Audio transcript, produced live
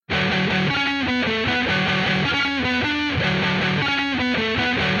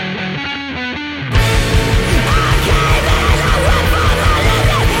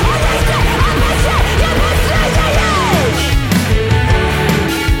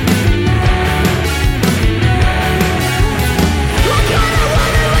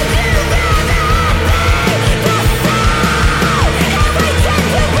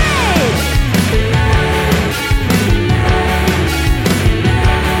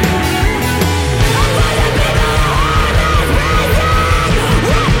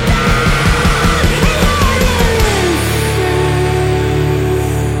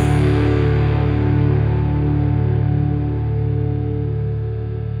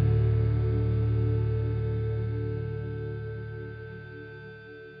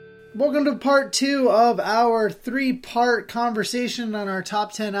Welcome to part 2 of our 3-part conversation on our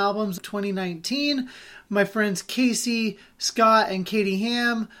top 10 albums of 2019. My friends Casey, Scott, and Katie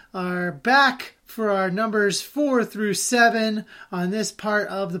Ham are back for our numbers 4 through 7 on this part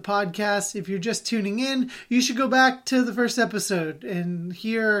of the podcast. If you're just tuning in, you should go back to the first episode and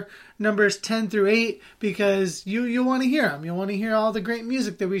hear numbers 10 through 8 because you'll want to hear them. You'll want to hear all the great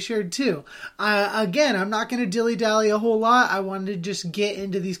music that we shared too. Again, I'm not going to dilly-dally a whole lot. I wanted to just get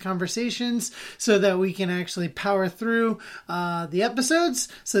into these conversations so that we can actually power through the episodes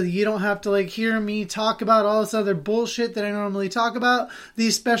so that you don't have to hear me talk about all this other bullshit that I normally talk about.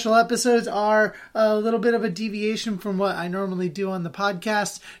 These special episodes are a little bit of a deviation from what I normally do on the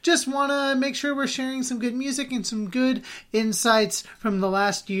podcast. Just want to make sure we're sharing some good music and some good insights from the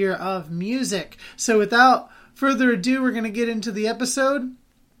last year of music. So without further ado, we're going to get into the episode.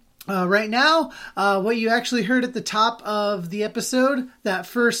 Right now, what you actually heard at the top of the episode, that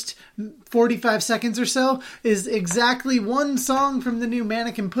first 45 seconds or so, is exactly one song from the new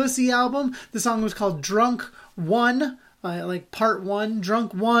Mannequin Pussy album. The song was called Drunk One. Part 1,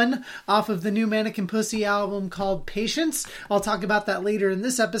 Drunk 1, off of the new Mannequin Pussy album called Patience. I'll talk about that later in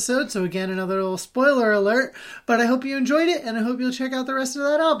this episode, so again, another little spoiler alert, but I hope you enjoyed it, and I hope you'll check out the rest of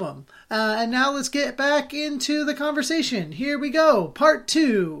that album. And now let's get back into the conversation. Here we go, part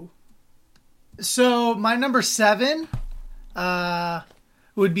 2. So, my number 7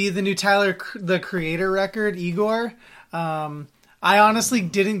 would be the new Tyler, the Creator record, Igor. I honestly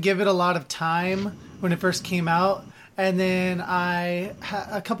didn't give it a lot of time when it first came out. And then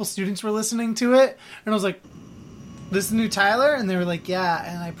a couple students were listening to it, and I was like, this is new Tyler? And they were like, yeah.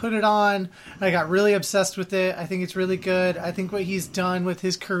 And I put it on, and I got really obsessed with it. I think it's really good. I think what he's done with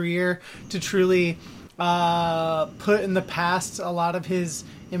his career to truly put in the past a lot of his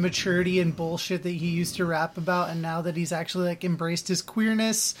immaturity and bullshit that he used to rap about, and now that he's actually embraced his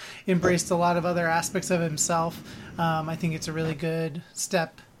queerness, embraced a lot of other aspects of himself, I think it's a really good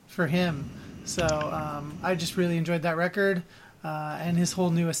step for him. So I just really enjoyed that record, and his whole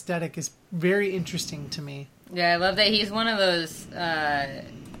new aesthetic is very interesting to me. Yeah, I love that he's one of those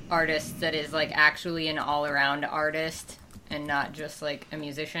artists that is actually an all-around artist and not just a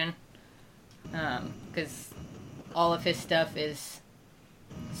musician, because all of his stuff is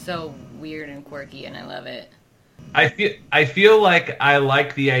so weird and quirky, and I love it. I feel like I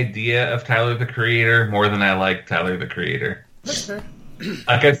like the idea of Tyler the Creator more than I like Tyler the Creator. That's fair.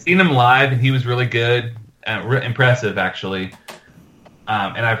 I've seen him live, and he was really good, impressive actually.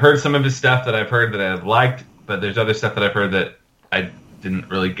 And I've heard some of his stuff that I've heard that I've liked, but there's other stuff that I've heard that I didn't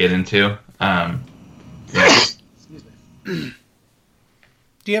really get into. Yeah. Excuse me.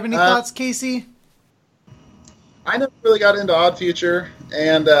 Do you have any thoughts, Casey? I never really got into Odd Future,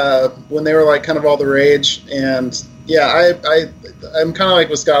 and when they were kind of all the rage, and yeah, I'm kind of like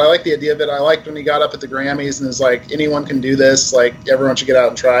with Scott. I like the idea of it. I liked when he got up at the Grammys and was like, anyone can do this. Everyone should get out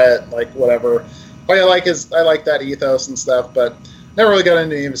and try it. Whatever. I like that ethos and stuff, but never really got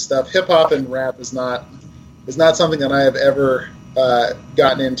into any of his stuff. Hip hop and rap is not something that I have ever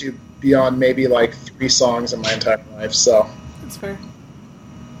gotten into beyond maybe 3 songs in my entire life. So that's fair.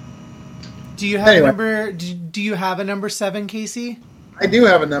 Do you have a number? Do you have a number 7, Casey? I do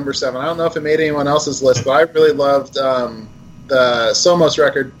have a number 7. I don't know if it made anyone else's list, but I really loved the Somos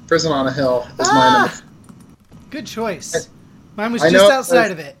record, "Prison on a Hill." Is my number. Good choice. Mine was just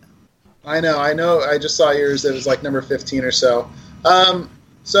outside of it. I know. I just saw yours. It was number 15 or so.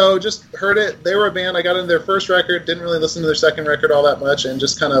 So just heard it. They were a band. I got into their first record. Didn't really listen to their second record all that much, and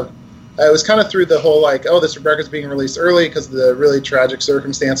just kind of. It was kind of through the whole this record's being released early because of the really tragic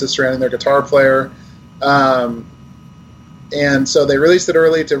circumstances surrounding their guitar player. And so they released it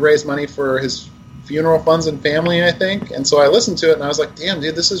early to raise money for his funeral funds and family, I think. And so I listened to it, and I was like, damn,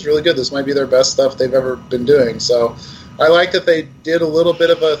 dude, this is really good. This might be their best stuff they've ever been doing. So I like that they did a little bit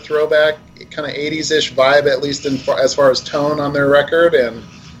of a throwback, kind of 80s-ish vibe, at least as far as tone on their record. And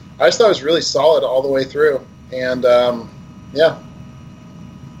I just thought it was really solid all the way through. And, yeah.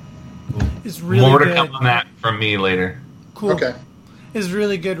 It's really more good. To come on that from me later. Cool. Okay. It's a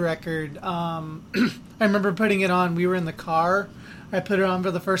really good record. I remember putting it on. We were in the car. I put it on for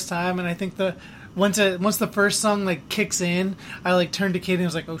the first time, and I think once the first song kicks in, I turned to Katie and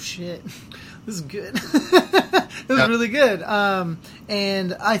was like, "Oh shit, this is good." It was really good.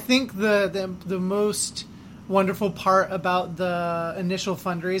 And I think the most wonderful part about the initial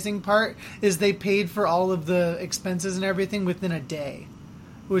fundraising part is they paid for all of the expenses and everything within a day,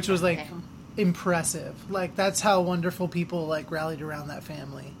 which was impressive. That's how wonderful people rallied around that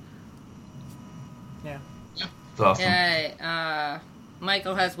family. Yeah. That's awesome. Yeah,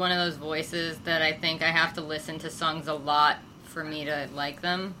 Michael has one of those voices that I think I have to listen to songs a lot for me to like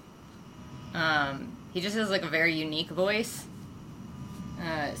them. He just has like a very unique voice.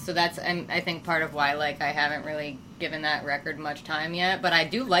 So that's, I think, part of why like I haven't really given that record much time yet. But I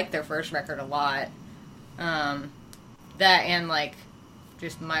do like their first record a lot. That and like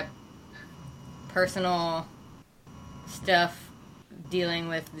just my personal stuff dealing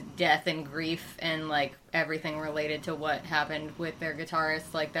with death and grief and like everything related to what happened with their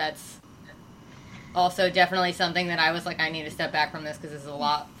guitarist. Like that's also definitely something that I was like, I need to step back from this because it's a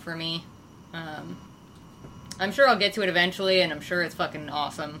lot for me. I'm sure I'll get to it eventually, and I'm sure it's fucking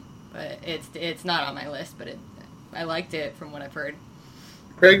awesome. But it's not on my list. But I liked it from what I've heard.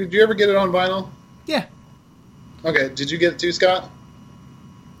 Craig, did you ever get it on vinyl? Yeah. Okay, did you get it too, Scott?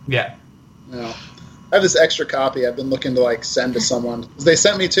 Yeah. No. I have this extra copy I've been looking to like send to someone. They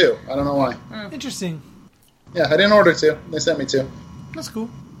sent me two. I don't know why. Interesting. Yeah, I didn't order two. They sent me two. That's cool.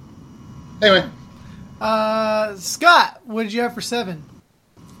 Anyway. Scott, what did you have for 7?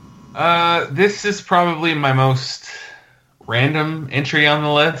 This is probably my most random entry on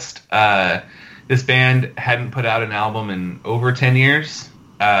the list. This band hadn't put out an album in over 10 years.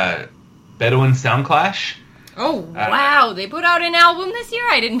 Bedouin Soundclash. Oh, wow. They put out an album this year?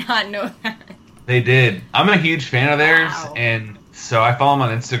 I did not know that. They did. I'm a huge fan of theirs, Wow. and so I follow them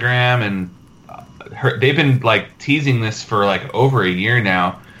on Instagram, and they've been like teasing this for like over a year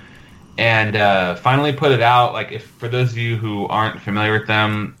now, and finally put it out. Like, if for those of you who aren't familiar with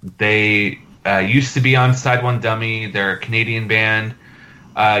them, they used to be on Side One Dummy. They're a Canadian band.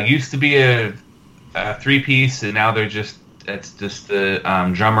 Used to be a 3-piece, and now it's just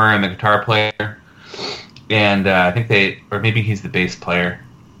the drummer and the guitar player, and I think or maybe he's the bass player.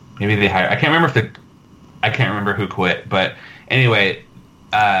 Maybe they hired. I can't remember who quit, but anyway,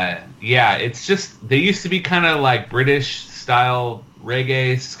 yeah, it's just they used to be kind of like British style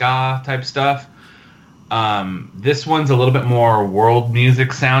reggae ska type stuff. This one's a little bit more world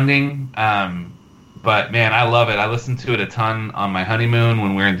music sounding, but man, I love it. I listened to it a ton on my honeymoon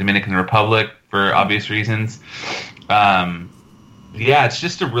when we were in Dominican Republic for obvious reasons. Yeah, it's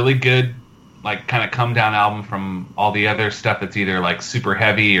just a really good, like, kind of come down album from all the other stuff that's either like super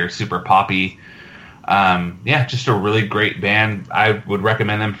heavy or super poppy. Yeah, just a really great band. I would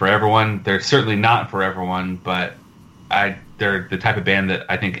recommend them for everyone. They're certainly not for everyone, but they're the type of band that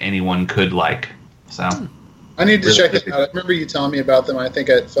I think anyone could like. So I need to check it out. I remember you telling me about them. I think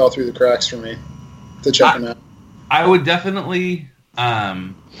it fell through the cracks for me to check them out. I would definitely.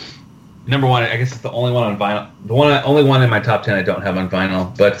 Number one, I guess it's the only one on vinyl. Only one in my top 10 I don't have on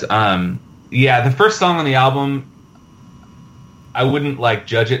vinyl, but. Yeah, the first song on the album, I wouldn't like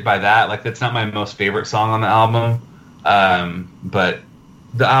judge it by that. Like, that's not my most favorite song on the album, but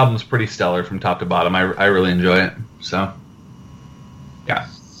the album's pretty stellar from top to bottom. I really enjoy it. So, yeah,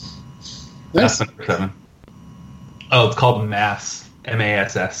 Nice. that's number 7. Oh, it's called Mass,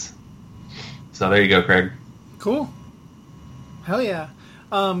 MASS. So there you go, Craig. Cool. Hell yeah.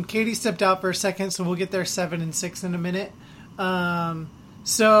 Katie stepped out for a second, so we'll get their 7 and 6 in a minute.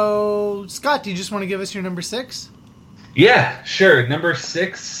 So, Scott, do you just want to give us your number 6? Yeah, sure. Number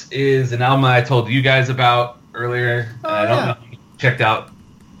 6 is an album I told you guys about earlier. I don't know if you checked out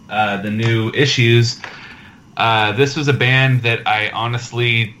the new issues. This was a band that I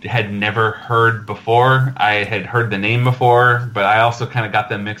honestly had never heard before. I had heard the name before, but I also kind of got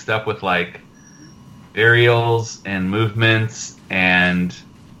them mixed up with like Aerials and Movements and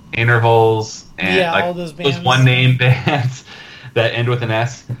Intervals and like all those bands. one-name bands that end with an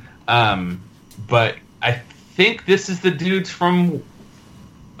S. But I think this is the dudes from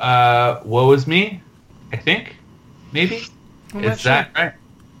Woe Is Me, I think. Maybe? Is that right?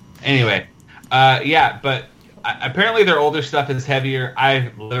 Anyway, yeah, but apparently their older stuff is heavier.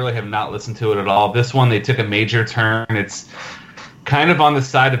 I literally have not listened to it at all. This one, they took a major turn. It's kind of on the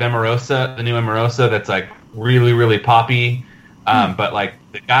side of Emarosa, the new Emarosa, that's like really, really poppy. But like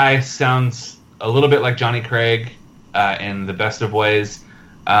the guy sounds a little bit like Johnny Craig in the best of ways.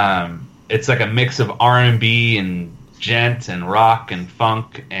 It's like a mix of R&B and gent and rock and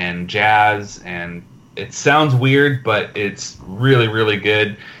funk and jazz, and it sounds weird, but it's really, really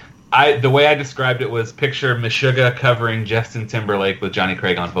good. The way I described it was picture Meshuggah covering Justin Timberlake with Johnny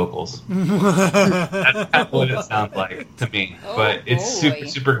Craig on vocals. That's kind of what it sounds like to me. Oh, but it's boy. super,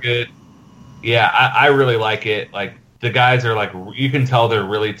 super good. Yeah, I really like it. Like, the guys are like, you can tell they're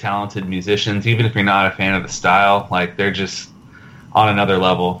really talented musicians, even if you're not a fan of the style. Like, they're just on another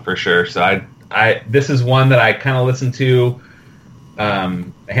level for sure. So this is one that I kind of listened to a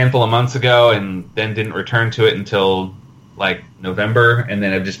handful of months ago, and then didn't return to it until like November, and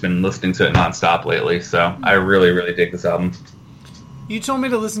then I've just been listening to it nonstop lately. So I really, really dig this album. You told me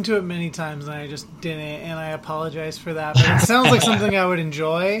to listen to it many times, and I just didn't, and I apologize for that. But it sounds like something I would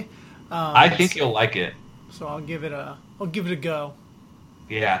enjoy. I think you'll like it. So I'll give it a go.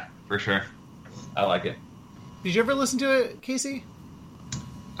 Yeah, for sure. I like it. Did you ever listen to it, Casey?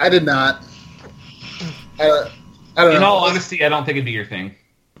 I did not. I don't know. In all honesty, I don't think it'd be your thing.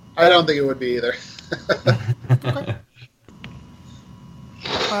 I don't think it would be either. I don't know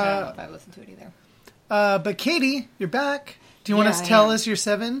if I listened to it either. But Katie, you're back. Do you want to I tell am. us your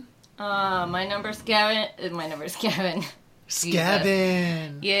 7? My number's Gavin. My number's Gavin.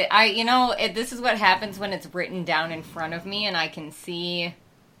 Scavin. Yeah, this is what happens when it's written down in front of me and I can see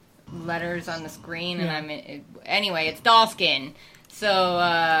letters on the screen. And anyway, it's Dollskin. So,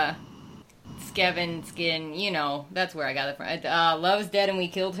 Skevin Skin, that's where I got it from. Love's Dead and We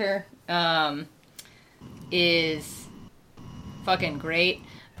Killed Her, is fucking great.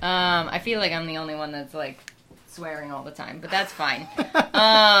 I feel like I'm the only one that's, like, swearing all the time, but that's fine.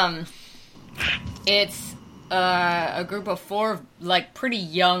 It's a group of 4, like, pretty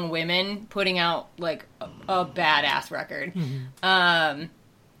young women putting out, like, a badass record. Mm-hmm.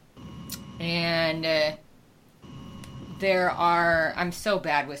 And there are... I'm so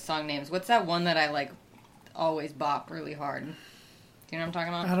bad with song names. What's that one that I, like, always bop really hard? Do you know what I'm talking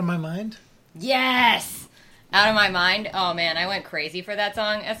about? Out of My Mind? Yes! Out of My Mind. Oh, man, I went crazy for that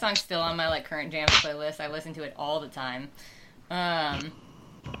song. That song's still on my, like, current jams playlist. I listen to it all the time. And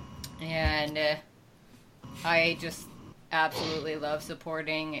I just absolutely love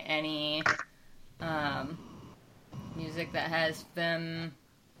supporting any music that has femme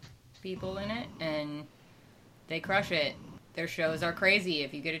people in it, and they crush it. Their shows are crazy.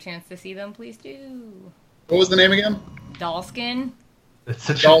 If you get a chance to see them, please do. What was the name again? Dollskin. It's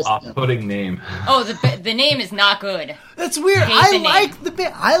such an off-putting name. Oh, the name is not good. That's weird. I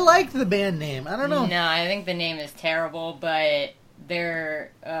like the band name. I don't know. No, I think the name is terrible, but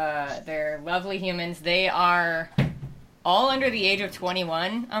they're lovely humans. They are all under the age of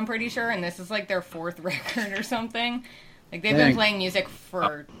 21, I'm pretty sure, and this is like their 4th record or something. Like, they've been playing music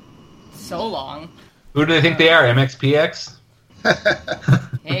for so long. Who do they think they are? MXPX?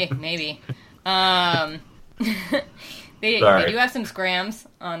 Hey, maybe. They do have some scrams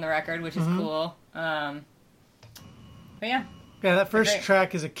on the record, which is cool. But yeah. Yeah, that first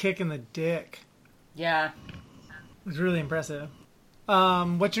track is a kick in the dick. Yeah. It's really impressive.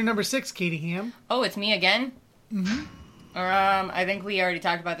 What's your number 6, Katie Ham? Oh, it's me again? Mm-hmm. I think we already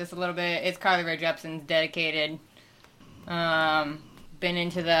talked about this a little bit. It's Carly Rae Jepsen's Dedicated. Been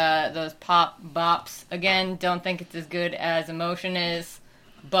into those pop bops again. Don't think it's as good as Emotion is,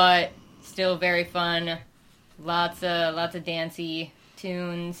 but still very fun. Lots of dancey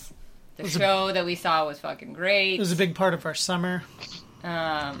tunes. The show that we saw was fucking great. It was a big part of our summer.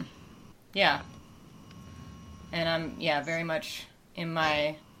 Yeah. And I'm very much in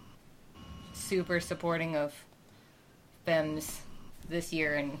my super supporting of femmes this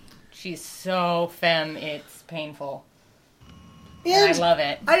year, and she's so femme, it's painful. And I love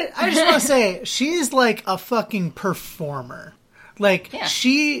it. I just want to say, she's like a fucking performer. Like,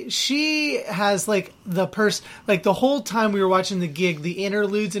 she has, like, the whole time we were watching the gig, the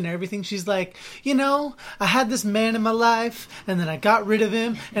interludes and everything, she's like, I had this man in my life, and then I got rid of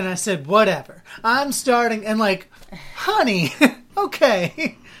him, and I said, whatever, I'm starting, and like, honey,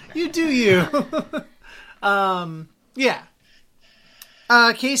 okay, you do you. Yeah.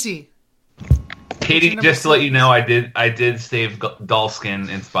 Casey. Katie, just to let you know, I did save Dollskin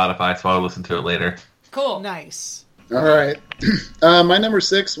in Spotify, so I'll listen to it later. Cool. Nice. All right. My number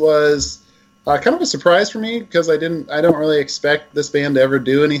 6 was kind of a surprise for me because I don't really expect this band to ever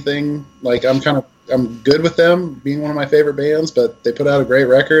do anything. Like, I'm good with them being one of my favorite bands, but they put out a great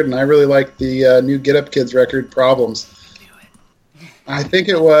record, and I really like the new Get Up Kids record, Problems. I think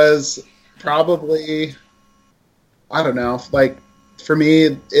it was probably, I don't know, like, for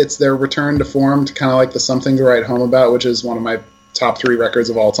me, it's their return to form to kind of like the Something to Write Home About, which is one of my top 3 records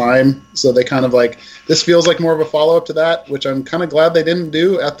of all time. So they kind of like, this feels like more of a follow-up to that, which I'm kind of glad they didn't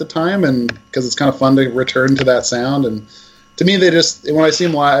do at the time, and because it's kind of fun to return to that sound. And to me, they just, when I see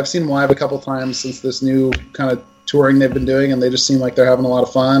them live, I've seen them live a couple times since this new kind of touring they've been doing, and they just seem like they're having a lot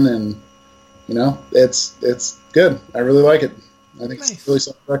of fun, and it's good. I really like it. I think It's a really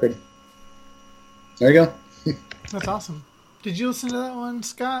solid record. There you go. That's awesome. Did you listen to that one,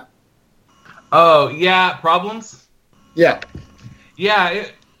 Scott? Oh, yeah, Problems? Yeah. Yeah,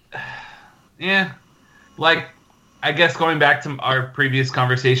 like, I guess going back to our previous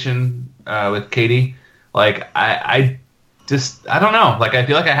conversation with Katie, like, I don't know. Like, I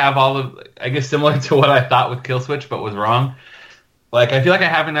feel like I have all of, I guess similar to what I thought with Killswitch, but was wrong. Like, I feel like I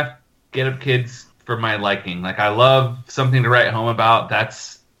have enough Get Up Kids for my liking. Like, I love Something to Write Home About.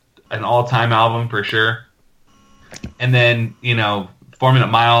 That's an all-time album for sure. And then, 4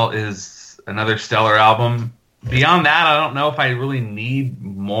 Minute Mile is another stellar album. Beyond that, I don't know if I really need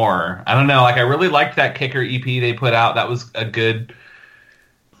more. I don't know. Like, I really liked that Kicker EP they put out. That was a good...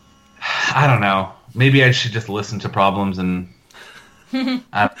 I don't know. Maybe I should just listen to Problems and...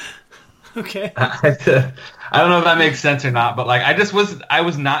 Okay. I don't know if that makes sense or not, but like I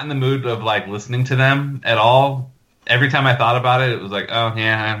was not in the mood of like listening to them at all. Every time I thought about it, it was like, oh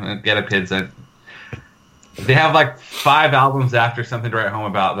yeah, Get Up Kids. They have like 5 albums after Something to Write Home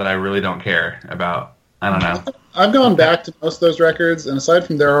About that I really don't care about. I don't know. I've gone back to most of those records, and aside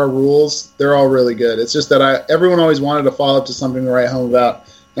from There Are Rules, they're all really good. It's just that everyone always wanted to follow up to Something to Write Home About.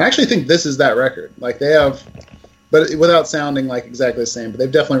 And I actually think this is that record. Like they have, but without sounding like exactly the same. But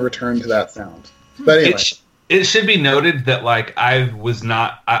they've definitely returned to that sound. But anyway, it should be noted that like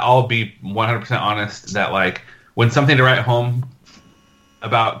I'll be 100% honest that like when Something to Write Home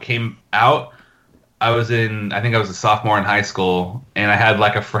About came out, I think I was a sophomore in high school, and I had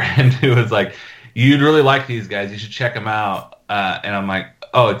like a friend who was like, "You'd really like these guys. You should check them out." And I'm like,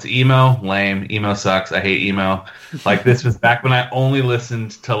 "Oh, it's emo, lame. Emo sucks. I hate emo." Like this was back when I only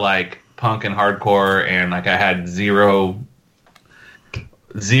listened to like punk and hardcore, and like I had zero,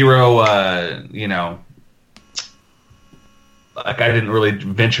 you know, like I didn't really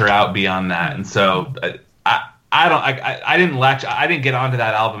venture out beyond that, and so I didn't get onto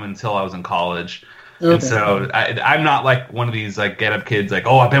that album until I was in college. Okay. And so I'm not like one of these like Get Up Kids, like,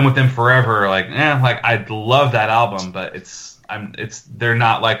 oh, I've been with them forever. Like, like I love that album, but they're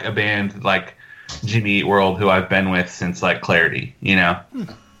not like a band like Jimmy Eat World, who I've been with since like Clarity, you know.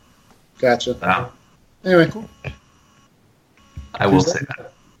 Gotcha. Anyway, cool. I will say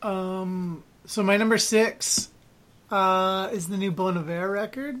that. So my number 6 is the new Bon Iver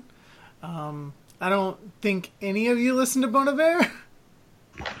record. I don't think any of you listen to Bon Iver.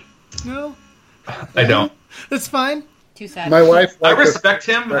 No. I don't. That's fine. Too sad. My wife. I respect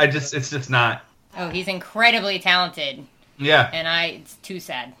him. It's just not. Oh, he's incredibly talented. Yeah. And it's too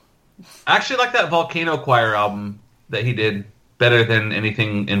sad. I actually like that Volcano Choir album that he did better than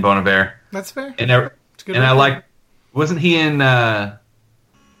anything in Bon Iver. That's fair. And I like. Wasn't he in?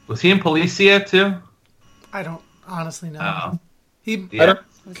 Was he in Policia too? I don't honestly know. Oh.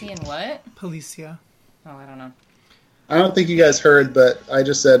 Was he in what? Policia. Oh, I don't know. I don't think you guys heard, but I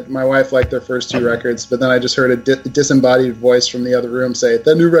just said my wife liked their first 2 records, but then I just heard a disembodied voice from the other room say,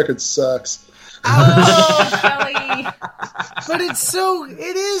 "That new record sucks." Oh, Kelly. But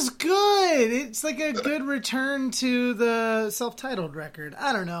it is good. It's like a good return to the self-titled record.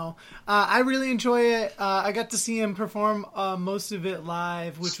 I don't know. I really enjoy it. I got to see him perform most of it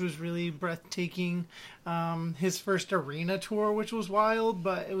live, which was really breathtaking. His first arena tour, which was wild,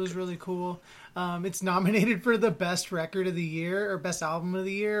 but it was really cool. It's nominated for the best record of the year or best album of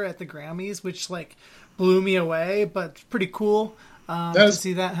the year at the Grammys, which like blew me away, but it's pretty cool to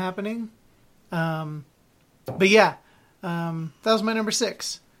see that happening. But yeah, that was my number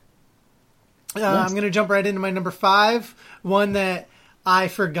 6. I'm going to jump right into my number 5, one that I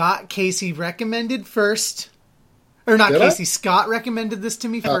forgot Casey recommended first. Or not Casey, Scott recommended this to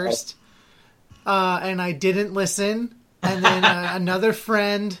me first. And I didn't listen. And then another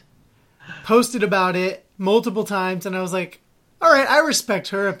friend posted about it multiple times, and I was like, all right, I respect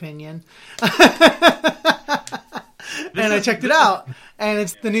her opinion. And I checked it out, and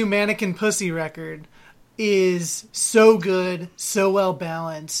it's the new Mannequin Pussy record. Is so good, so well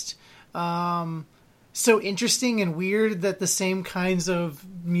balanced, so interesting and weird that the same kinds of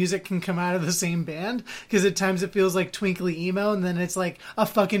music can come out of the same band, because at times it feels like twinkly emo, and then it's like a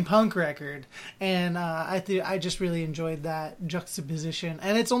fucking punk record. And I just really enjoyed that juxtaposition.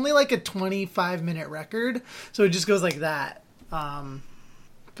 And it's only like a 25-minute record, so it just goes like that.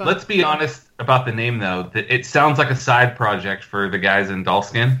 Let's be honest about the name, though. It sounds like a side project for the guys in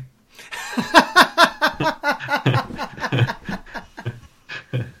Dollskin.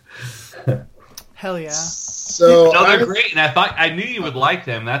 Hell yeah. So no, they're great, and I knew you would like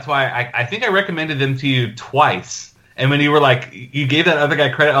them. That's why I think I recommended them to you twice. And when you were like, you gave that other guy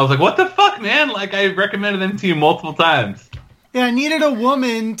credit, I was like, what the fuck, man? Like, I recommended them to you multiple times. Yeah, I needed a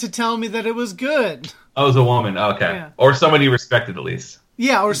woman to tell me that it was good. Oh, it was a woman. Oh, okay. Yeah. Or somebody you respected, at least.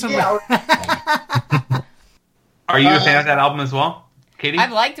 Yeah, or somebody. Are you a fan of that album as well, Katie?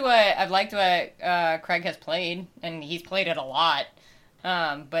 I've liked what Craig has played, and he's played it a lot.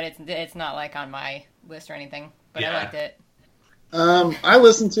 But it's not like on my list or anything. But yeah. I liked it. I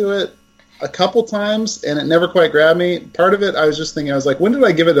listened to it a couple times, and it never quite grabbed me. Part of it, I was just thinking, I was like, when did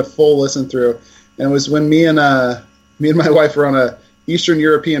I give it a full listen through? And it was when me and my wife were on a Eastern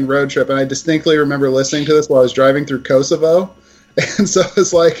European road trip, and I distinctly remember listening to this while I was driving through Kosovo. And so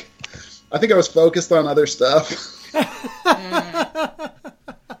it's like, I think I was focused on other stuff.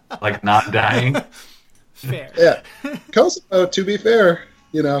 like not dying. Fair. Yeah. Kosovo, to be fair,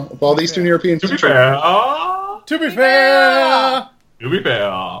 of all the Eastern European To be countries, fair, To be fair. to be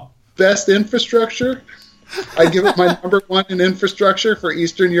fair. best infrastructure. I give it my number one in infrastructure for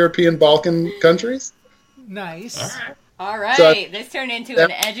Eastern European Balkan countries. Nice. All right. All right, So- this turned into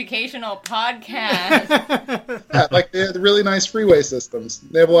an educational podcast. Yeah, like they have really nice freeway systems.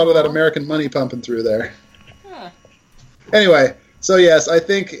 They have a lot of that American money pumping through there. Huh. Anyway, so yes, I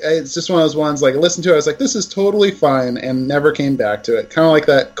think it's just one of those ones, like, I listened to it, I was like, this is totally fine, and never came back to it. Kind of like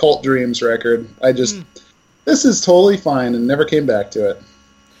that Cult Dreams record. This is totally fine, and never came back to it.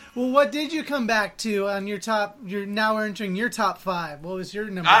 Well, what did you come back to on your top? You're now entering your top 5. What was your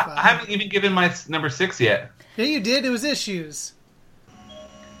number 5? I haven't even given my number 6 yet. Yeah, you did. It was Issues.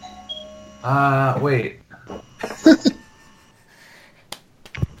 Wait.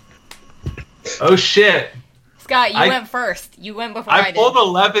 Oh shit! Scott, you I- went first. You went before I I pulled did.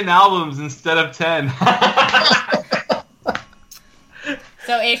 11 albums instead of 10.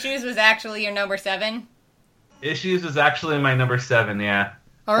 So Issues was actually your number 7? Issues was actually my number 7. Yeah.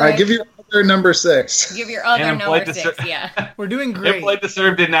 All All right, right. give your other number 6. Give your other And number Employed to 6, Ser- yeah. We're doing It great. Played to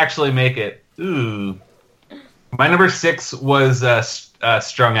Serve didn't actually make it. Ooh. My number 6 was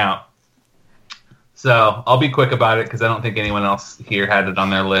Strung Out. So I'll be quick about it because I don't think anyone else here had it on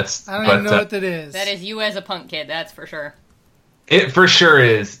their list. I don't but, even know what that is. That is you as a punk kid, that's for sure. It for sure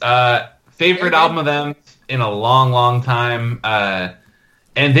is. Very Favorite good. album of them in a long, long time.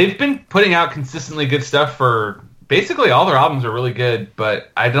 And they've been putting out consistently good stuff for basically all their albums are really good, but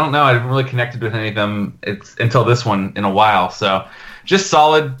I don't know. I haven't really connected with any of them until this one in a while. So just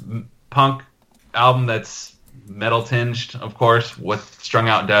solid punk album that's metal tinged, of course, what Strung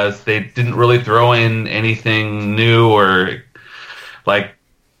Out does. They didn't really throw in anything new or like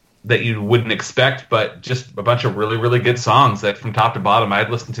that you wouldn't expect, but just a bunch of really, really good songs that from top to bottom. I'd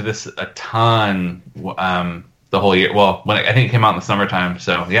listened to this a ton the whole year. Well, I think it came out in the summertime.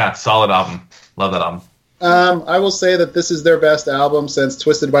 So yeah, solid album. Love that album. I will say that this is their best album since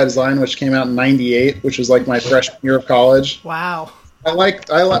Twisted by Design, which came out in '98, which was like my freshman year of college. Wow.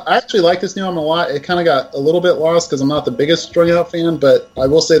 I actually like this new album a lot. It kind of got a little bit lost because I'm not the biggest Strung Out fan, but I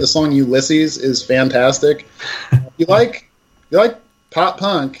will say the song Ulysses is fantastic. you like pop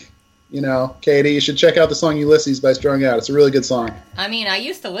punk, Katie, you should check out the song Ulysses by Strung Out. It's a really good song. I mean, I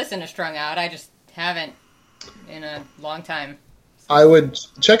used to listen to Strung Out, I just haven't in a long time. I would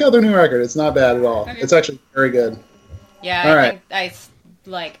check out their new record. It's not bad at all. Okay. It's actually very good. Yeah, All I right.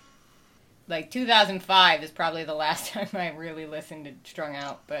 think like 2005 is probably the last time I really listened to Strung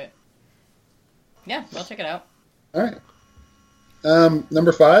Out, but yeah, I'll check it out. All right.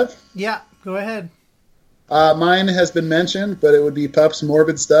 Number 5. Yeah, go ahead. Mine has been mentioned, but it would be Pup's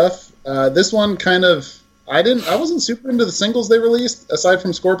Morbid Stuff. This one kind of I wasn't super into the singles they released aside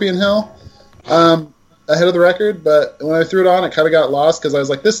from Scorpion Hill ahead of the record, but when I threw it on, it kind of got lost because I was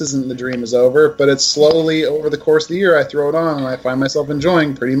like, this isn't The Dream Is Over, but it's slowly over the course of the year I throw it on and I find myself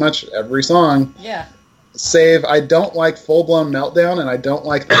enjoying pretty much every song. Yeah. Save I don't like Full Blown Meltdown and I don't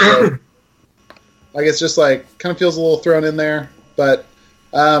like the like it's just like kind of feels a little thrown in there, but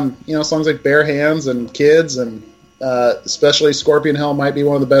songs like Bare Hands and Kids and especially Scorpion Hill might be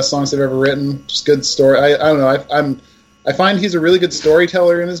one of the best songs they've ever written. Just good story. I don't know. I find he's a really good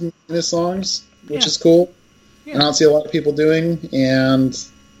storyteller in his songs, which is cool. Yeah. And I don't see a lot of people doing. And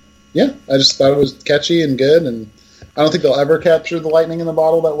yeah, I just thought it was catchy and good. And I don't think they'll ever capture the lightning in the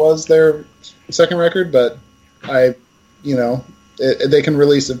bottle that was their second record, but they can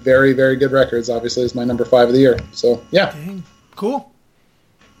release a very, very good records. Obviously, it's my number 5 of the year. So yeah, Dang. Cool.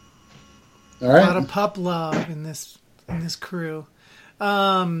 all A lot right. of pup love in this crew.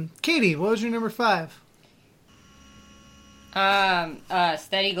 Katie, what was your number 5?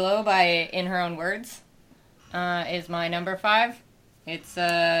 Steady Glow by In Her Own Words is my number 5. It's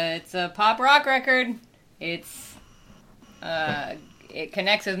a pop rock record. It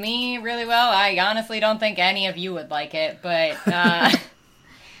connects with me really well. I honestly don't think any of you would like it, but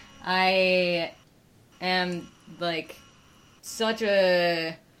I am like such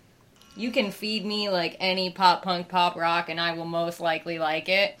a... You can feed me like any pop punk, pop rock, and I will most likely like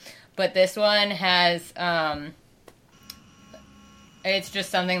it. But this one has... it's just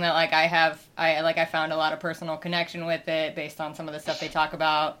something that like I found a lot of personal connection with it based on some of the stuff they talk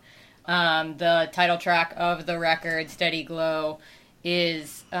about. The title track of the record, Steady Glow,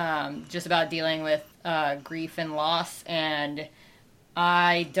 is just about dealing with grief and loss, and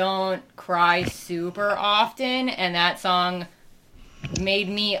I don't cry super often, and that song made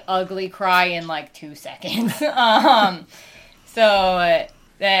me ugly cry in like 2 seconds.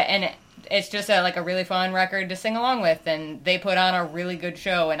 it's just a really fun record to sing along with, and they put on a really good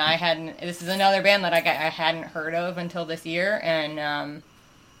show. And this is another band that I hadn't heard of until this year, and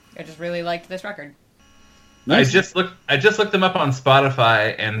I just really liked this record. Nice. I just looked them up on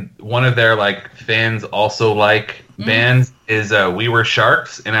Spotify, and one of their fans also bands is We Were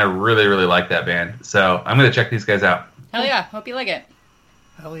Sharks, and I really, really like that band. So I'm gonna check these guys out. Hell yeah! Hope you like it.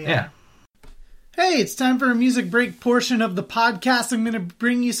 Hell yeah. Yeah. Hey, it's time for a music break portion of the podcast. I'm going to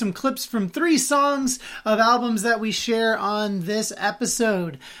bring you some clips from 3 songs of albums that we share on this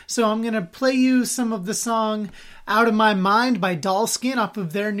episode. So I'm going to play you some of the song Out of My Mind by Dollskin off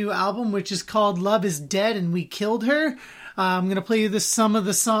of their new album, which is called Love is Dead and We Killed Her. I'm going to play you some of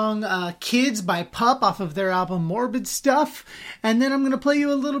the song Kids by Pup off of their album Morbid Stuff. And then I'm going to play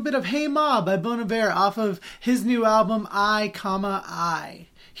you a little bit of Hey Ma by Bon Iver off of his new album I.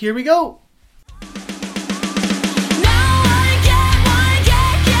 Here we go.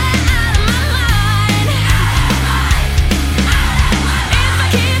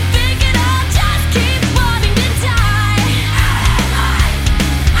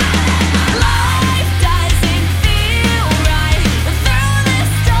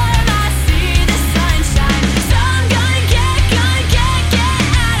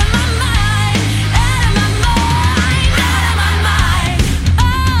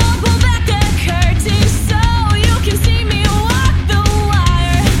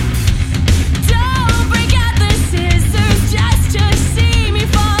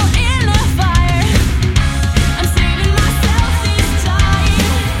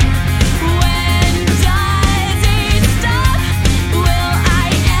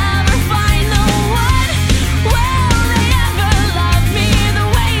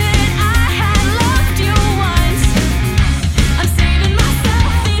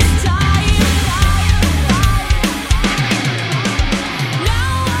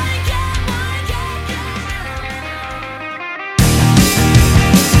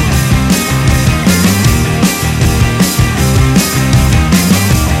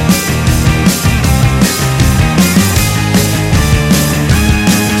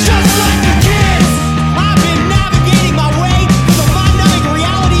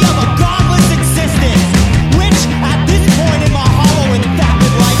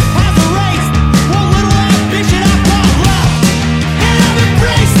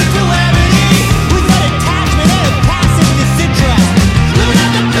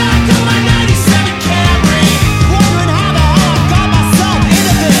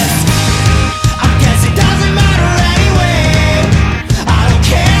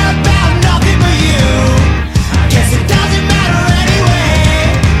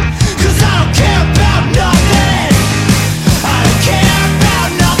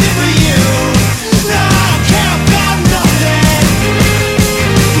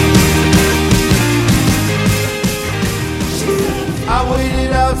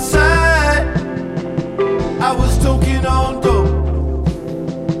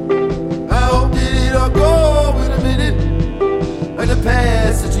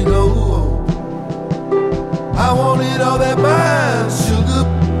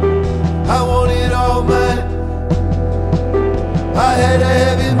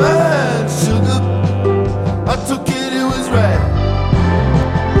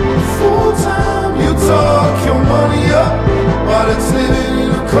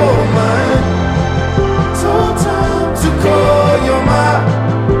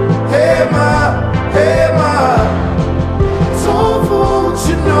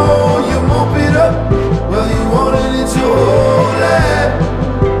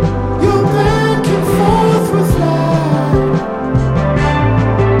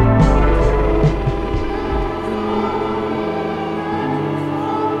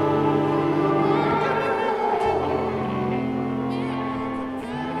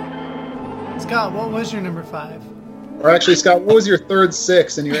 Scott, what was your number 5? Or actually, Scott, what was your third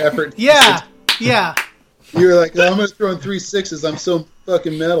 6 in your effort? Yeah. You were like, oh, I'm going to throw in 3 6s. I'm so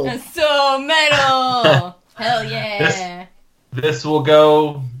fucking metal. I'm so metal. Hell yeah. This will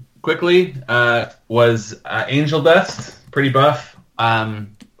go quickly. Was Angel Dust, pretty buff.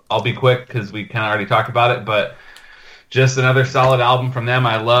 I'll be quick because we kind of already talked about it, but just another solid album from them.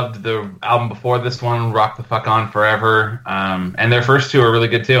 I loved the album before this one, Rock the Fuck On Forever, and their first 2 are really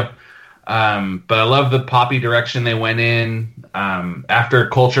good too. But I love the poppy direction they went in. After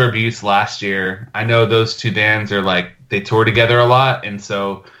Culture Abuse last year, I know those 2 bands are they tour together a lot, and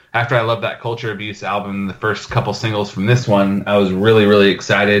so after I loved that Culture Abuse album, the first couple singles from this one, I was really, really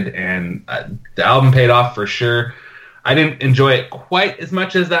excited, and the album paid off for sure. I didn't enjoy it quite as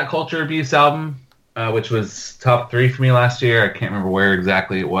much as that Culture Abuse album, which was top 3 for me last year. I can't remember where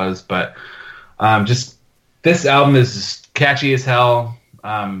exactly it was, but just this album is just catchy as hell,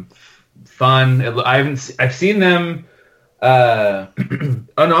 fun. I've seen them. Oh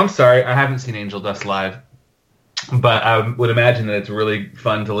no, I'm sorry, I haven't seen Angel Dust live, but I would imagine that it's really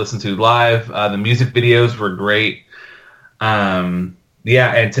fun to listen to live. The music videos were great. And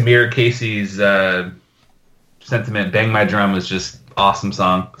Tamir Casey's Sentiment, Bang My Drum was just awesome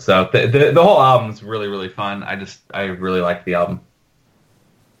song. So the whole album's really, really fun. I really like the album.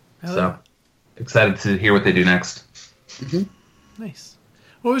 So excited to hear what they do next. Mm-hmm. Nice.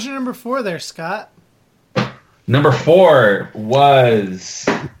 What was your number 4 there, Scott? Number 4 was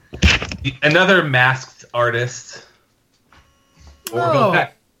another masked artist, Orville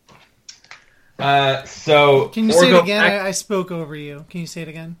Peck. Can you say it again? Peck, I spoke over you. Can you say it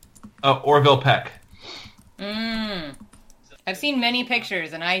again? Orville Peck. I've seen many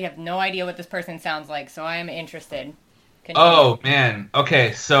pictures, and I have no idea what this person sounds like, so I am interested. Oh, man.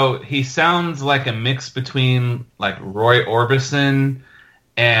 Okay, so he sounds like a mix between like Roy Orbison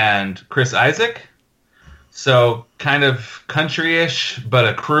and Chris Isaak. So kind of country-ish, but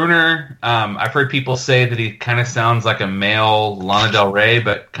a crooner. I've heard people say that he kind of sounds like a male Lana Del Rey,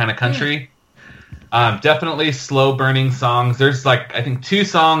 but kind of country. Definitely slow-burning songs. There's like, I think 2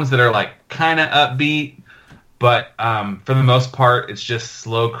 songs that are like kind of upbeat, but for the most part, it's just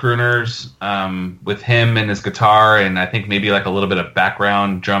slow crooners with him and his guitar, and I think maybe like a little bit of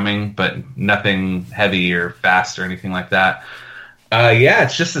background drumming, but nothing heavy or fast or anything like that.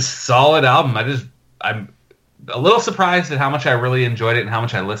 It's just a solid album. I'm a little surprised at how much I really enjoyed it and how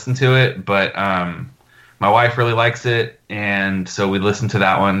much I listened to it, but my wife really likes it, and so we listen to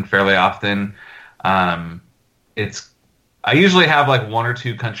that one fairly often. I usually have like 1 or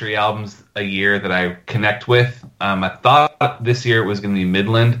 2 country albums a year that I connect with. I thought this year it was going to be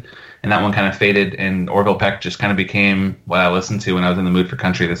Midland, and that one kind of faded, and Orville Peck just kind of became what I listened to when I was in the mood for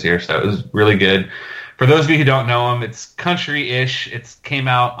country this year, so it was really good. For those of you who don't know him, it's country-ish. It came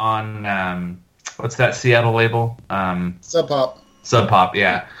out on, what's that Seattle label? Sub Pop. Sub Pop,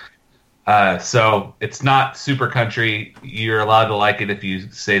 yeah. So it's not super country. You're allowed to like it if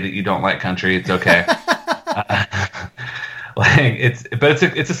you say that you don't like country. It's okay.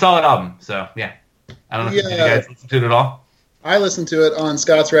 It's a solid album. So yeah, I don't know if you guys listen to it at all. I listened to it on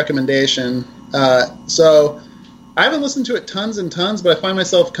Scott's recommendation. So I haven't listened to it tons and tons, but I find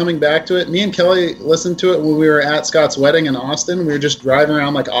myself coming back to it. Me and Kelly listened to it when we were at Scott's wedding in Austin. We were just driving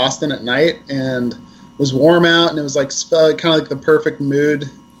around like Austin at night, and it was warm out, and it was like kind of like the perfect mood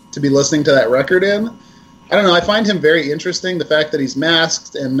to be listening to that record in. I don't know. I find him very interesting. The fact that he's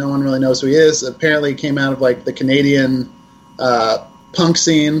masked and no one really knows who he is. Apparently, he came out of like the Canadian punk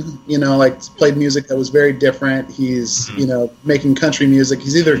scene. Like played music that was very different. He's making country music.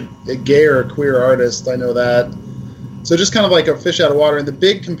 He's either a gay or a queer artist. I know that. So just kind of like a fish out of water. And the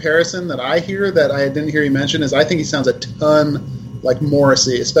big comparison that I hear that I didn't hear you mention is I think he sounds a ton like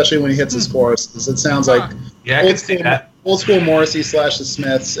Morrissey, especially when he hits his choruses. It sounds like I can see that. Old school Morrissey / the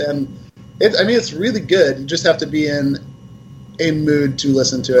Smiths, and it's really good. You just have to be in a mood to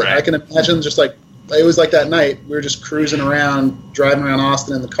listen to it. Right. I can imagine just like it was like that night. We were just cruising around, driving around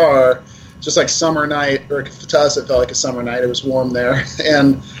Austin in the car, just like summer night, or to us it felt like a summer night. It was warm there,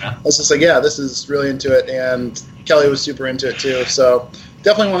 and I was just like, this is really into it. And Kelly was super into it too. So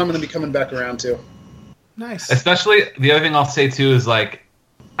definitely one I'm going to be coming back around to. Nice. Especially the other thing I'll say too is like,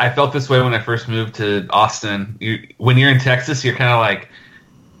 I felt this way when I first moved to Austin. When you're in Texas, you're kind of like,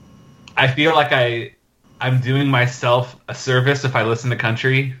 I feel like I'm doing myself a service if I listen to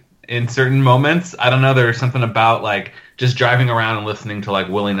country in certain moments. I don't know. There's something about like just driving around and listening to like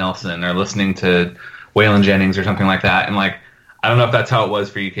Willie Nelson or listening to Waylon Jennings or something like that. And like, I don't know if that's how it was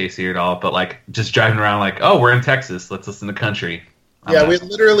for you, Casey, at all, but like just driving around like, oh, we're in Texas. Let's listen to country. Yeah, we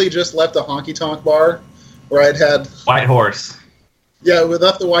literally just left a honky tonk bar where I'd had White Horse. Yeah, we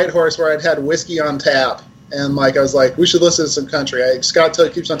left the White Horse where I'd had whiskey on tap. And like I was like, we should listen to some country. Scott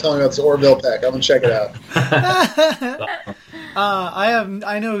keeps on telling me about this Orville Peck. I'm gonna check it out.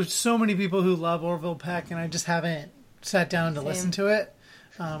 I know so many people who love Orville Peck, and I just haven't sat down to listen to it.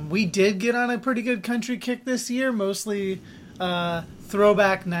 We did get on a pretty good country kick this year, mostly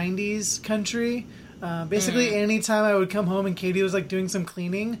throwback '90s country. Basically, anytime I would come home and Katie was like doing some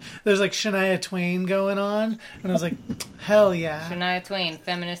cleaning, there's like Shania Twain going on, and I was like, hell yeah, Shania Twain,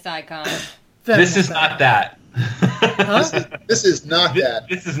 feminist icon. This is not that. Huh? This is not that.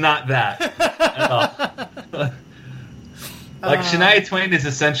 This is not that at all. Like Shania Twain is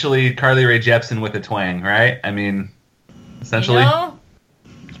essentially Carly Rae Jepsen with a twang, right? I mean, essentially. I'll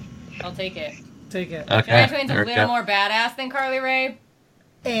take it. Take it. Shania Okay. Twain's a little more badass than Carly Rae.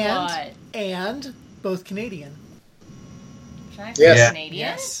 And both Canadian. Shy Yes. Yeah. Canadian?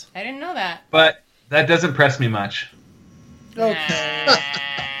 Yes. I didn't know that. But that doesn't press me much. Okay. Ah.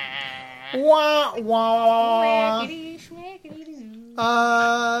 Wah, wah. Schmackity,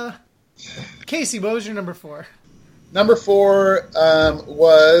 schmackity-doo. Casey, what was your number 4? Number 4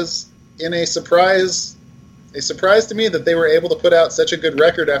 was in a surprise to me that they were able to put out such a good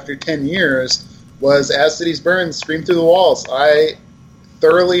record after 10 years was As Cities Burn, Scream Through the Walls. I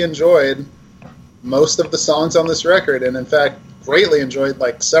thoroughly enjoyed most of the songs on this record, and in fact, greatly enjoyed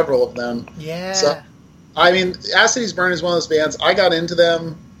like several of them. Yeah. So, I mean, As Cities Burn is one of those bands. I got into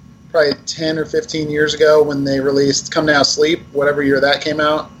them probably 10 or 15 years ago when they released Come Now Sleep, whatever year that came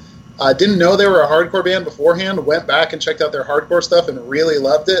out. Didn't know they were a hardcore band beforehand. Went back and checked out their hardcore stuff and really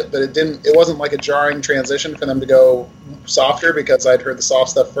loved it. But it wasn't like a jarring transition for them to go softer because I'd heard the soft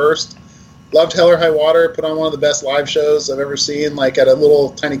stuff first. Loved Hell or High Water. Put on one of the best live shows I've ever seen, like at a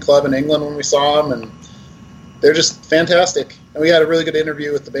little tiny club in England when we saw them, and they're just fantastic. And we had a really good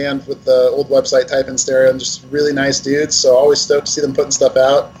interview with the band with the old website Type in Stereo, and just really nice dudes. So always stoked to see them putting stuff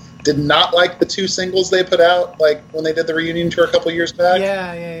out. Did not like the 2 singles they put out, like when they did the reunion tour a couple years back.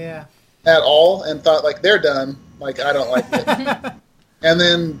 Yeah. At all, and thought like they're done. Like I don't like it. And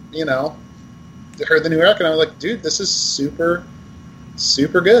then heard the new record, and I was like, dude, this is super,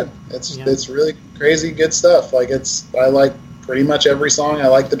 super good. It's really crazy good stuff. Like I like pretty much every song. I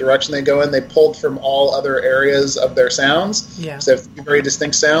like the direction they go in. They pulled from all other areas of their sounds. Yeah. So they have 3 very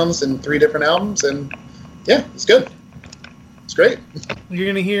distinct sounds in 3 different albums, and yeah, it's good. It's great. You're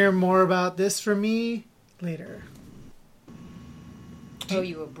going to hear more about this from me later. Oh,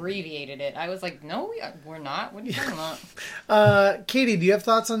 you abbreviated it. I was like, no, we're not. What are you talking about? Katie, do you have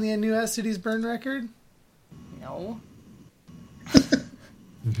thoughts on the new As Cities Burn record? No.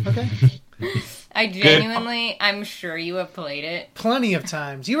 Okay. I genuinely, I'm sure you have played it. Plenty of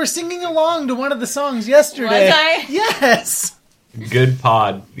times. You were singing along to one of the songs yesterday. Was I? Yes. Good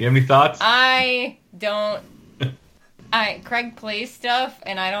pod. You have any thoughts? I don't. Craig plays stuff,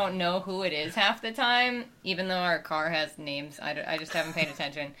 and I don't know who it is half the time, even though our car has names. I just haven't paid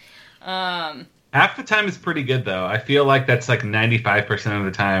attention. Half the time is pretty good, though. I feel like that's like 95% of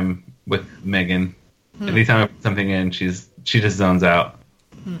the time with Megan. Anytime I put something in, she just zones out.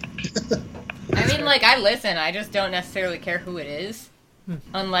 I mean, like, I listen. I just don't necessarily care who it is,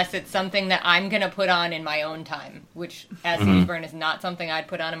 unless it's something that I'm going to put on in my own time, which, As Cities Burn, is not something I'd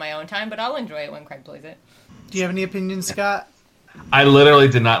put on in my own time, but I'll enjoy it when Craig plays it. Do you have any opinions, Scott? I literally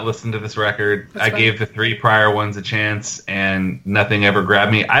did not listen to this record. That's I fine. gave the 3 prior ones a chance, and nothing ever grabbed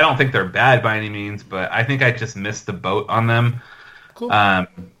me. I don't think they're bad by any means, but I think I just missed the boat on them. Cool.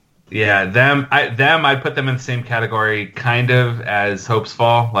 Yeah, I'd put them in the same category, kind of, as Hopes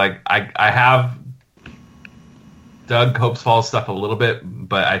Fall. Like, I have dug Hopes Fall stuff a little bit,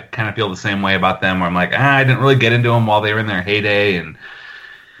 but I kind of feel the same way about them, where I'm like, I didn't really get into them while they were in their heyday, and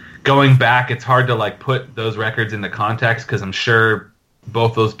going back, it's hard to like put those records into context because I'm sure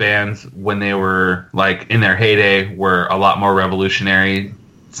both those bands, when they were like in their heyday, were a lot more revolutionary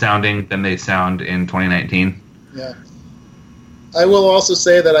sounding than they sound in 2019. Yeah. I will also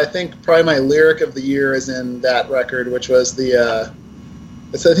say that I think probably my lyric of the year is in that record, which was I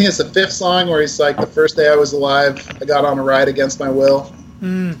think it's the 5th song where he's like, the first day I was alive, I got on a ride against my will.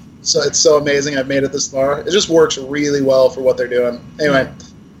 So it's so amazing I've made it this far. It just works really well for what they're doing. Anyway,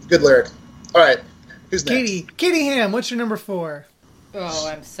 good lyric. All right, who's next? Katie Ham, what's your number 4? Oh,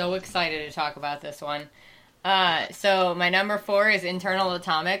 I'm so excited to talk about this one. So my number 4 is Internal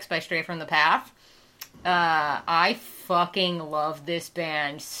Atomics by Stray from the Path. I fucking love this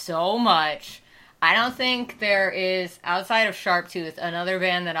band so much. I don't think there is, outside of Sharptooth, another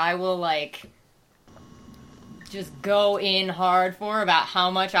band that I will, like, just go in hard for about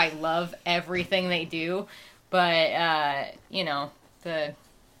how much I love everything they do. But, the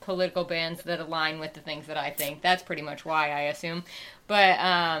political bands that align with the things that I think, that's pretty much why, I assume.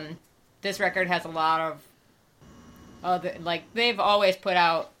 But this record has a lot of other, like, they've always put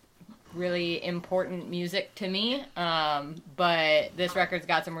out really important music to me, but this record's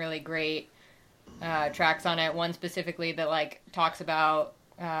got some really great tracks on it. One specifically that like talks about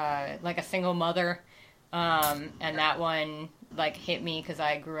like a single mother, and that one like hit me because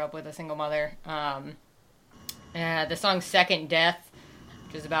I grew up with a single mother. The song Second Death,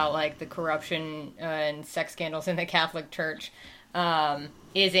 which is about like the corruption and sex scandals in the Catholic Church,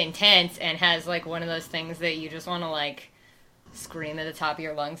 is intense and has like one of those things that you just want to like scream at the top of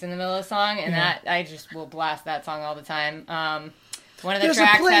your lungs in the middle of the song, and that I just will blast that song all the time. One of the There's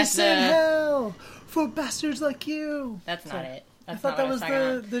tracks a place has in hell for bastards like you. That's not it. I That's thought not that what was I was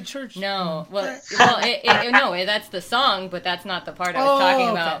talking about. the church. No, no, that's the song, but that's not the part I was talking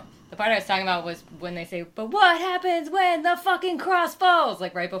about. The part I was talking about was when they say, "But what happens when the fucking cross falls?"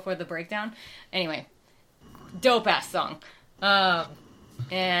 Like right before the breakdown. Anyway, dope ass song.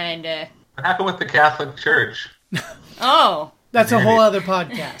 And What happened with the Catholic Church? oh, That's a whole other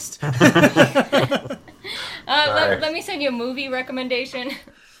podcast. let me send you a movie recommendation.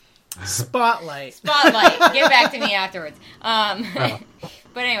 Spotlight. Get back to me afterwards.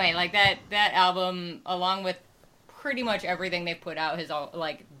 But anyway, like that album, along with pretty much everything they put out, has all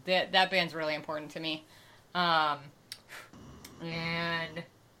like that band's really important to me. And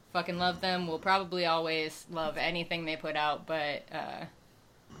fucking love them. Will probably always love anything they put out, but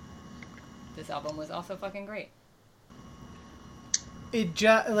this album was also fucking great.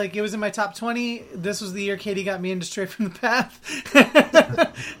 It was in my top 20. This was the year Katie got me into Straight from the Path.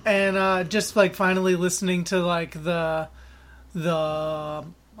 And just like finally listening to like the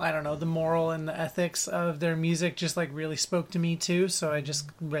I don't know, the moral and the ethics of their music just like really spoke to me too, so I just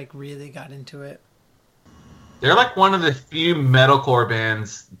like really got into it. They're like one of the few metalcore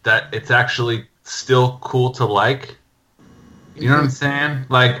bands that it's actually still cool to like. You know what I'm saying?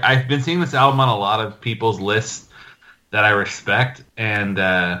 Like, I've been seeing this album on a lot of people's lists that I respect, and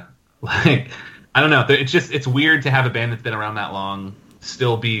like, I don't know. It's weird to have a band that's been around that long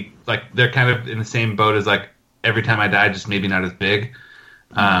still be like, they're kind of in the same boat as like Every Time I Die, just maybe not as big.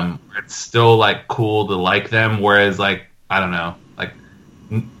 It's still like cool to like them, whereas like, I don't know, like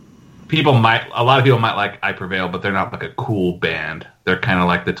a lot of people might like I Prevail, but they're not like a cool band. They're kind of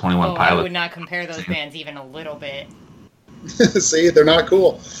like the 21 Pilots. I would not compare those bands even a little bit. See, they're not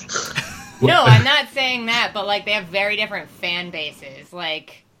cool. No, I'm not saying that, but like they have very different fan bases.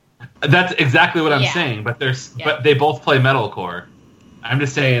 Like that's exactly what I'm saying. But but they both play metalcore. I'm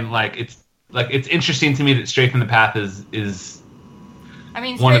just saying, like it's interesting to me that Straight from the Path is. I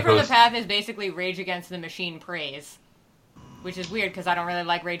mean, Straight from the Path is basically Rage Against the Machine praise, which is weird because I don't really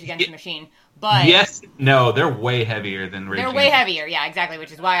like Rage Against the Machine. But no, they're way heavier than Rage. They're way heavier, yeah, exactly,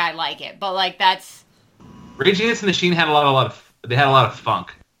 which is why I like it. But like that's. Rage Against the Machine had a lot of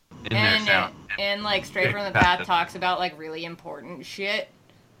funk in their sound. And like Straight from the Path talks about like really important shit.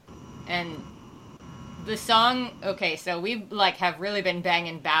 And the song, okay, so we like have really been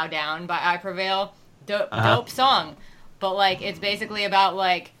banging Bow Down by I Prevail. Dope song. But like it's basically about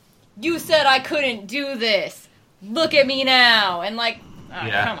like, you said I couldn't do this. Look at me now. And like,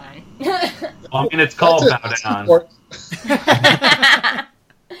 come on. Well, I mean, it's called Bow Down.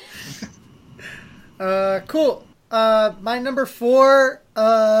 Cool. My number 4,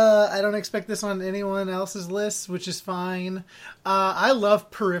 I don't expect this on anyone else's list, which is fine. I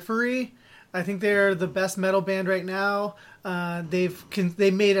love Periphery. I think they're the best metal band right now.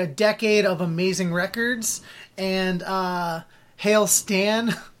 They made a decade of amazing records, and Hail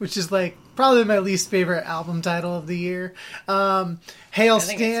Stan, which is like probably my least favorite album title of the year. Hail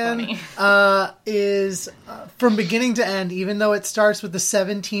Stan is from beginning to end, even though it starts with a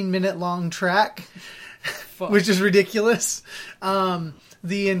 17-minute long track, which is ridiculous.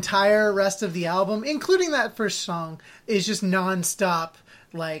 The entire rest of the album, including that first song, is just nonstop,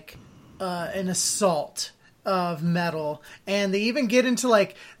 like an assault of metal. And they even get into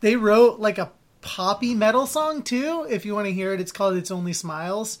like, they wrote like a poppy metal song too, if you want to hear it. It's called It's Only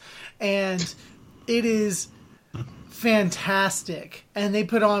Smiles, and it is fantastic, and they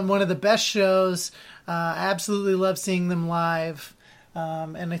put on one of the best shows. I absolutely love seeing them live,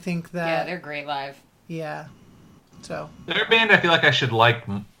 and I think that they're great live. So they're a band I feel like I should like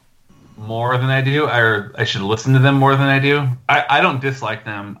more than I do, or I should listen to them more than I do. I don't dislike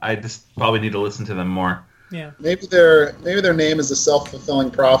them, I just probably need to listen to them more. Yeah. Maybe their name is a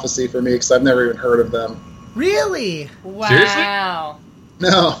self-fulfilling prophecy for me, because I've never even heard of them. Really? Wow. Seriously?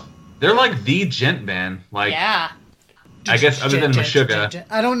 No. They're like the gent band. Like, yeah. I guess other than Meshuggah.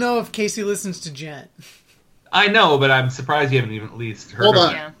 I don't know if Casey listens to Gent. I know, but I'm surprised you haven't even at least heard Hold of on.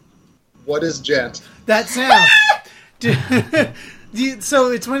 it. Yeah. What is gent? That sound.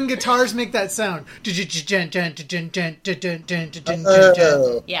 So it's when guitars make that sound. Yeah.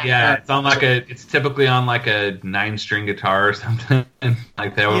 Yeah, it's typically on like a 9-string guitar or something.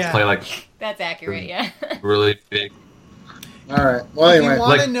 Like they always play like that's accurate, yeah. really big. All right. Well, anyway,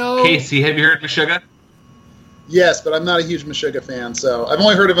 Like Casey, have you heard Meshuggah? yes, but I'm not a huge Meshuggah fan, so I've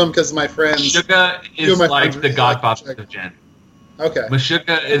only heard of them because of my friends. Meshuggah is like the godfathers of gent. Okay.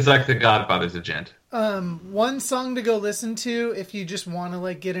 Meshuggah is like the godfathers of gent. One song to go listen to if you just want to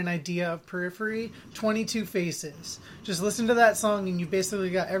like get an idea of Periphery, 22 Faces. Just listen to that song and you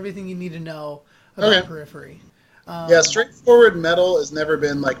basically got everything you need to know about Periphery. Yeah, straightforward metal has never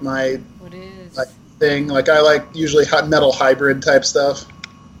been like my thing. Like I like usually hot metal hybrid type stuff.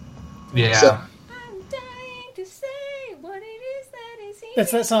 Yeah. So, I'm dying to say what it is that is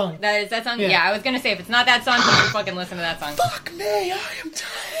That's that song. That is that song? Yeah. Yeah, I was gonna say, if it's not that song, you should fucking listen to that song. Fuck me, I am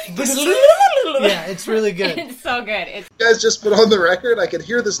dying. Yeah, it's really good. It's so good. It's You guys just put on the record. I could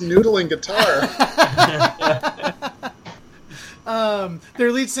hear this noodling guitar.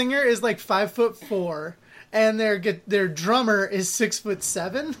 Their lead singer is like 5'4", and their drummer is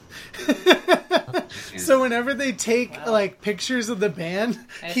 6'7". So whenever they take like pictures of the band,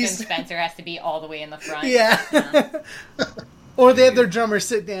 I assume Spencer has to be all the way in the front. yeah. Or they have their drummer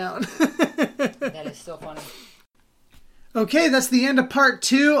sit down. That is so funny. Okay, that's the end of part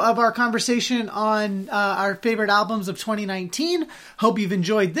 2 of our conversation on our favorite albums of 2019. Hope you've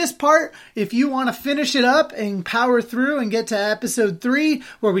enjoyed this part. If you want to finish it up and power through and get to episode 3,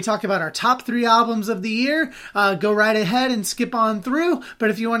 where we talk about our top 3 albums of the year, go right ahead and skip on through. But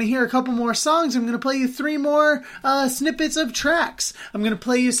if you want to hear a couple more songs, I'm going to play you 3 more snippets of tracks. I'm going to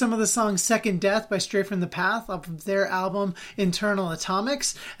play you some of the songs Second Death by Stray from the Path off of their album Internal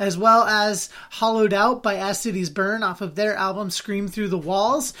Atomics, as well as Hollowed Out by As Cities Burn off of their album Scream Through the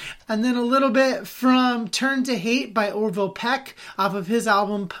Walls, and then a little bit from Turn to Hate by Orville Peck off of his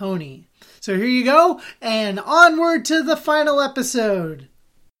album Pony. So here you go, and onward to the final episode.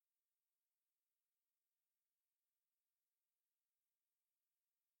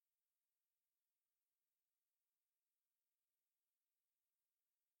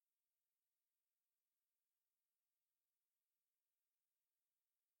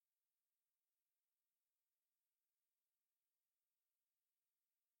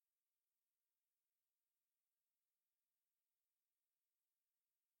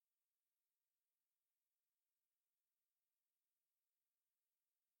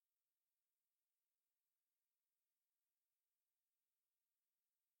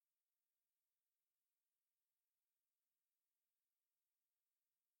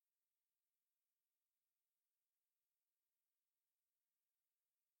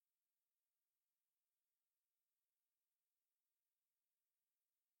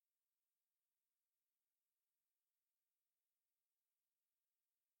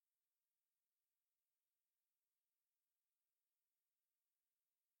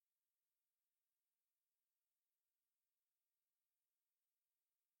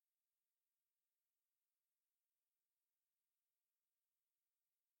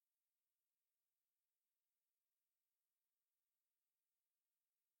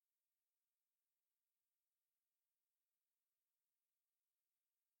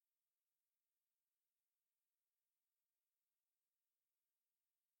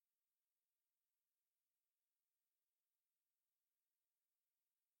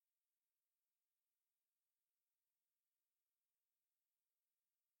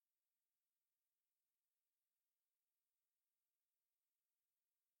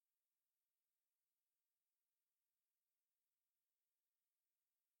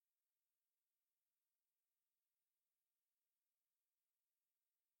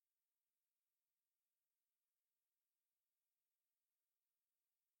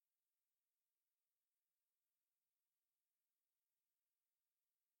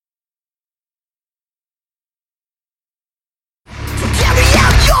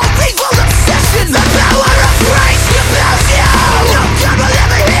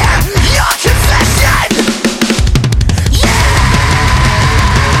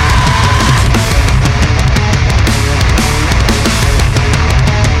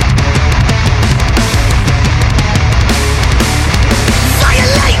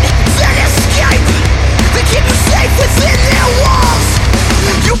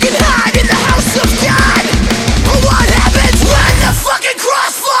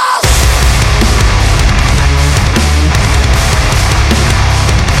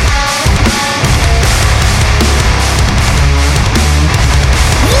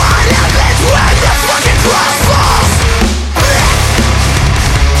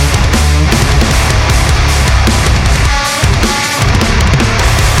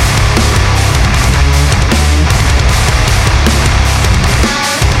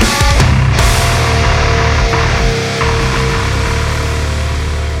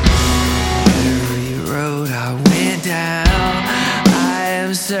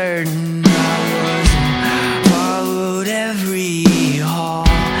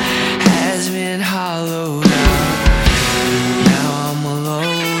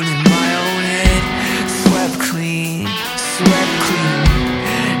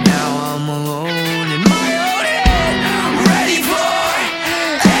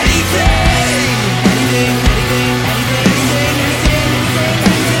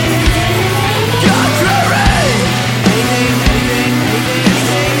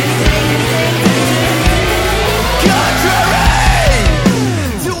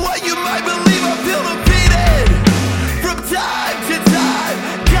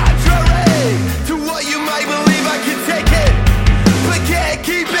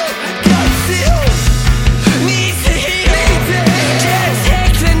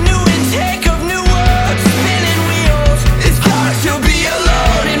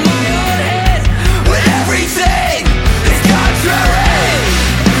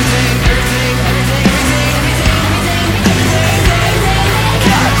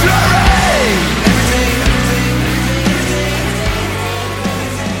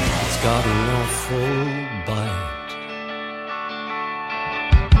 got an awful bite.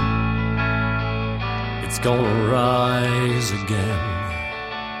 It's gonna rise again.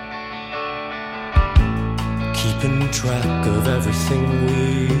 Keeping track of everything we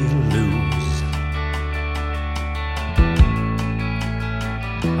lose.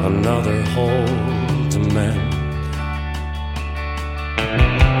 Another hole to mend.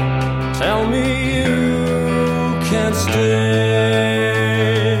 Tell me you can't stay.